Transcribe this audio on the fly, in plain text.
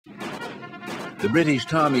The British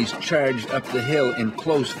Tommies charged up the hill in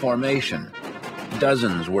close formation.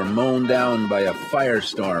 Dozens were mown down by a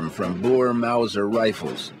firestorm from Boer Mauser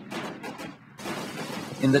rifles.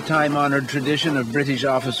 In the time-honored tradition of British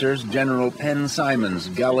officers, General Penn Symons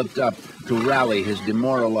galloped up to rally his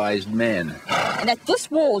demoralized men. And at this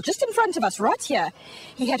wall, just in front of us, right here,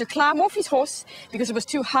 he had to climb off his horse because it was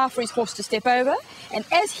too high for his horse to step over. And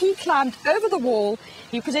as he climbed over the wall,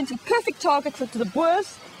 he presented perfect target to the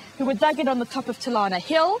Boers who were dug in on the top of Talana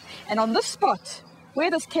Hill. And on this spot,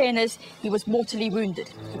 where this cairn is, he was mortally wounded.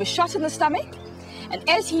 He was shot in the stomach. And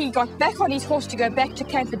as he got back on his horse to go back to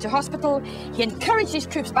camp and to hospital, he encouraged his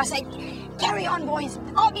troops by saying, "Carry on, boys,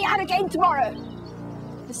 I'll be out again tomorrow."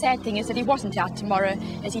 The sad thing is that he wasn't out tomorrow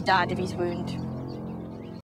as he died of his wound.